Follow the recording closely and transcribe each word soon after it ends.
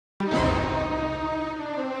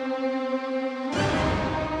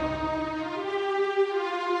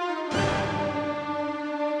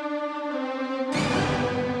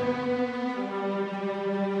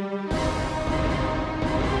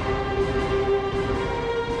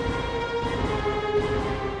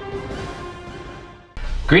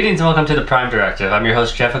Greetings and welcome to the Prime Directive. I'm your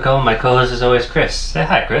host Jefficho. My co-host is always Chris. Say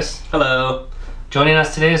hi, Chris. Hello. Joining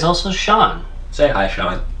us today is also Sean. Say hi,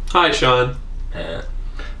 Sean. Hi, Sean.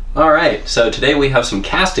 Alright, so today we have some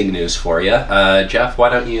casting news for you. Jeff, why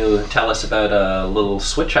don't you tell us about a little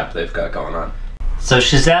switch-up they've got going on? So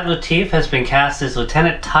Shazad Latif has been cast as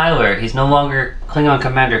Lieutenant Tyler. He's no longer Klingon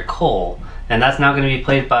Commander Cole. And that's now going to be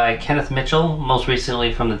played by Kenneth Mitchell, most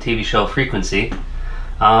recently from the TV show Frequency.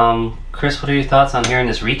 Chris, what are your thoughts on hearing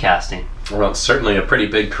this recasting? Well, it's certainly a pretty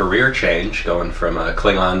big career change, going from a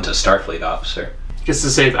Klingon to Starfleet officer. Gets to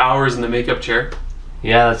save hours in the makeup chair.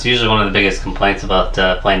 Yeah, that's usually one of the biggest complaints about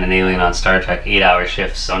playing an alien on Star Trek, 8-hour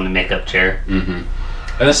shifts on the makeup chair. Mm-hmm.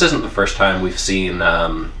 And this isn't the first time we've seen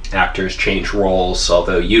actors change roles,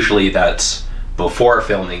 although usually that's before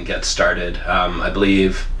filming gets started. I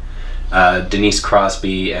believe Denise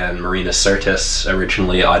Crosby and Marina Sirtis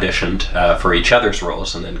originally auditioned for each other's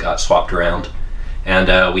roles and then got swapped around.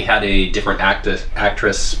 And we had a different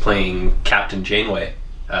actress playing Captain Janeway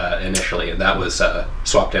initially, and that was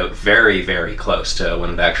swapped out very, very close to when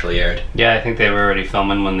it actually aired. Yeah, I think they were already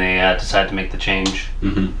filming when they decided to make the change.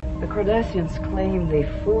 Mm-hmm. The Cardassians claim they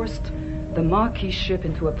forced the Maquis ship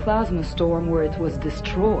into a plasma storm where it was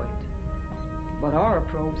destroyed. But our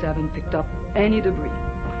probes haven't picked up any debris.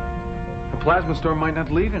 A plasma storm might not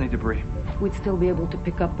leave any debris. We'd still be able to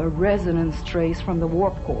pick up a resonance trace from the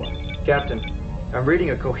warp core. Captain, I'm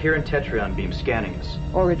reading a coherent tetryon beam scanning us.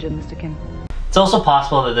 Origin, Mr. Kim. It's also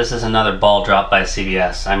possible that this is another ball dropped by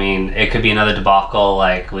CBS. I mean, it could be another debacle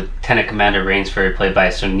like Lieutenant Commander Rainsford, played by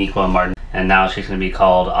Sonequa Martin, and now she's going to be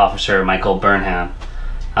called Officer Michael Burnham.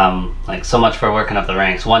 Like, so much for working up the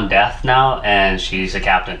ranks. One death now, and she's a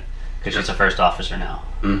captain, because she's a first officer now.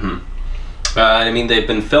 Mm-hmm. I mean, they've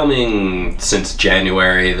been filming since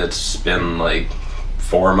January. That's been like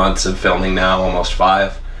 4 months of filming now, almost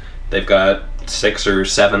 5. They've got 6 or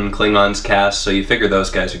 7 Klingons cast, so you figure those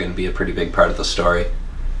guys are going to be a pretty big part of the story.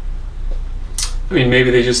 I mean,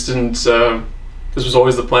 maybe they just didn't. This was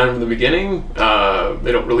always the plan from the beginning.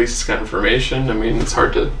 They don't release this kind of information. I mean, it's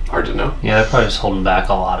hard to know. Yeah, they're probably just holding back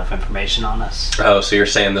a lot of information on us. Oh, so you're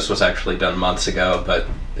saying this was actually done months ago, but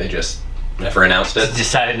they just never announced it?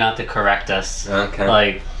 Decided not to correct us. Okay.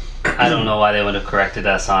 Like, I don't know why they would have corrected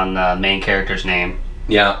us on the main character's name.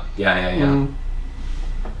 Yeah. And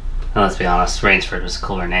let's be honest, Rainsford was a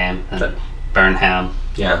cooler name than Burnham.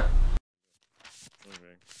 Yeah.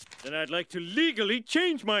 Then I'd like to legally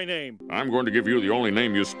change my name. I'm going to give you the only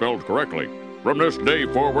name you spelled correctly. From this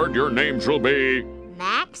day forward, your name shall be...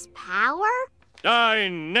 Max Power?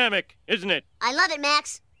 Dynamic, isn't it? I love it,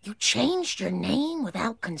 Max. You changed your name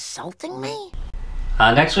without consulting me?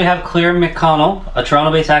 Next we have Claire McConnell, a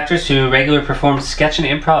Toronto-based actress who regularly performs sketch and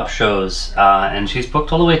improv shows, and she's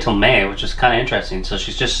booked all the way till May, which is kind of interesting, so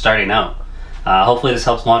she's just starting out. Hopefully this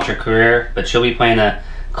helps launch her career, but she'll be playing a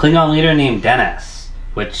Klingon leader named Dennis,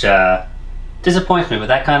 which disappoints me. With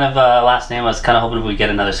that kind of last name, I was kind of hoping we'd get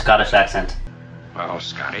another Scottish accent. Well,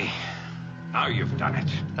 Scotty, now you've done it.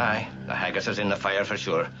 Aye, the haggis is in the fire for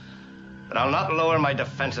sure. But I'll not lower my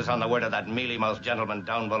defenses on the word of that mealy-mouthed gentleman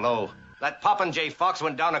down below. That Popinjay Fox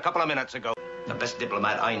went down a couple of minutes ago. The best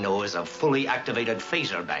diplomat I know is a fully activated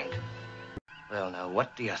phaser bank. Well, now,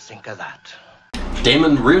 what do you think of that?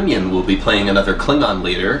 Damon Runyon will be playing another Klingon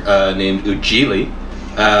leader named Ujili.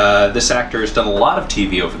 This actor has done a lot of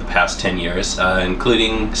TV over the past 10 years,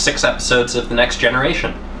 including 6 episodes of The Next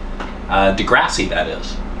Generation. Degrassi, that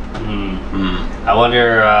is. I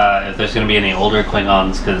wonder if there's going to be any older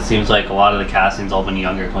Klingons, because it seems like a lot of the casting's all been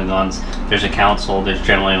younger Klingons. There's a council, there's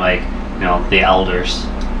generally like, you know, the elders.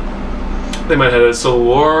 They might have a Civil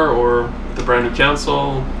War or the brand new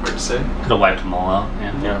council. Hard to say. Could have wiped them all out.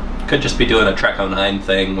 Yeah. Could just be doing a Trek 09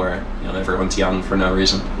 thing where, you know, everyone's young for no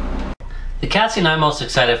reason. The casting I'm most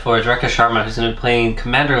excited for is Rekha Sharma, who's going to be playing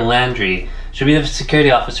Commander Landry. She'll be the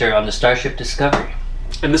security officer on the Starship Discovery.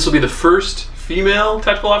 And this will be the first female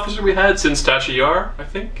tactical officer we had since Tasha Yar, I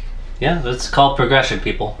think. Yeah, that's called progression,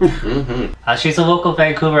 people. She's a local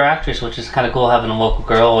Vancouver actress, which is kind of cool having a local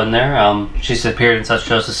girl in there. She's appeared in such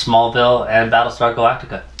shows as Smallville and Battlestar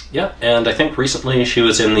Galactica. Yeah, and I think recently she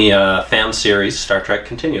was in the fan series Star Trek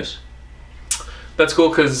Continues. That's cool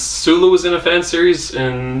because Sulu was in a fan series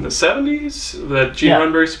in the 70s that Gene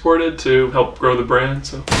Roddenberry supported to help grow the brand.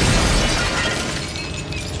 So.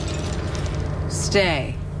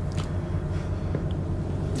 Stay.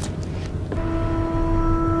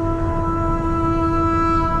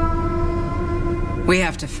 We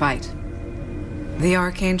have to fight. The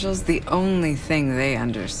Archangels, the only thing they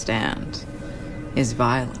understand is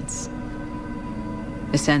violence.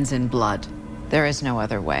 This ends in blood. There is no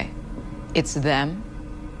other way. It's them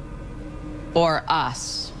Or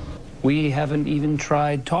us? We haven't even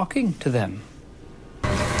tried talking to them.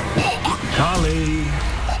 Charlie.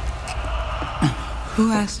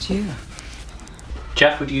 Who asked you?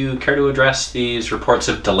 Jeff, would you care to address these reports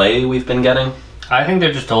of delay we've been getting? I think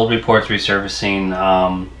they're just old reports resurfacing.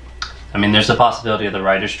 I mean, there's the possibility of the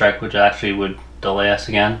writer's strike, which actually would delay us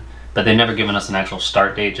again. But they've never given us an actual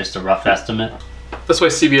start date, just a rough estimate. That's why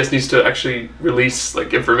CBS needs to actually release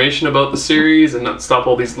like information about the series and not stop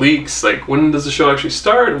all these leaks. Like, when does the show actually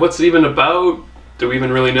start? What's it even about? Do we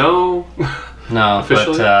even really know? No, but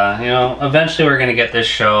you know, eventually we're gonna get this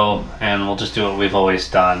show, and we'll just do what we've always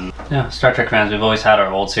done. Yeah, Star Trek fans, we've always had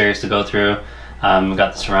our old series to go through. We've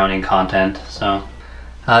got the surrounding content, so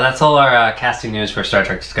that's all our casting news for Star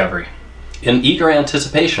Trek Discovery. In eager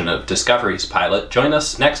anticipation of Discovery's pilot, join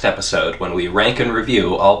us next episode when we rank and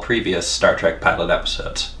review all previous Star Trek pilot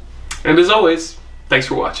episodes. And as always, thanks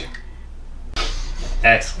for watching.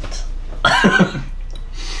 Excellent.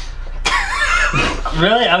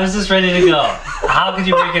 Really? I was just ready to go. How could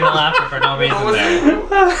you break into laughter for no reason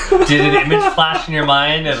there? Did an image flash in your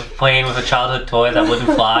mind of playing with a childhood toy that wouldn't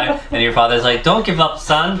fly, and your father's like, "Don't give up,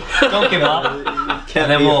 son. Don't give up." And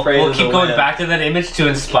then we'll keep going back to that image to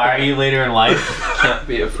inspire you later in life. Can't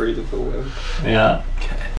be afraid of the wind. Yeah.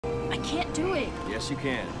 I can't do it. Yes, you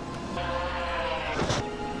can.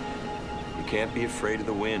 You can't be afraid of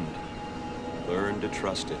the wind. Learn to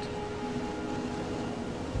trust it.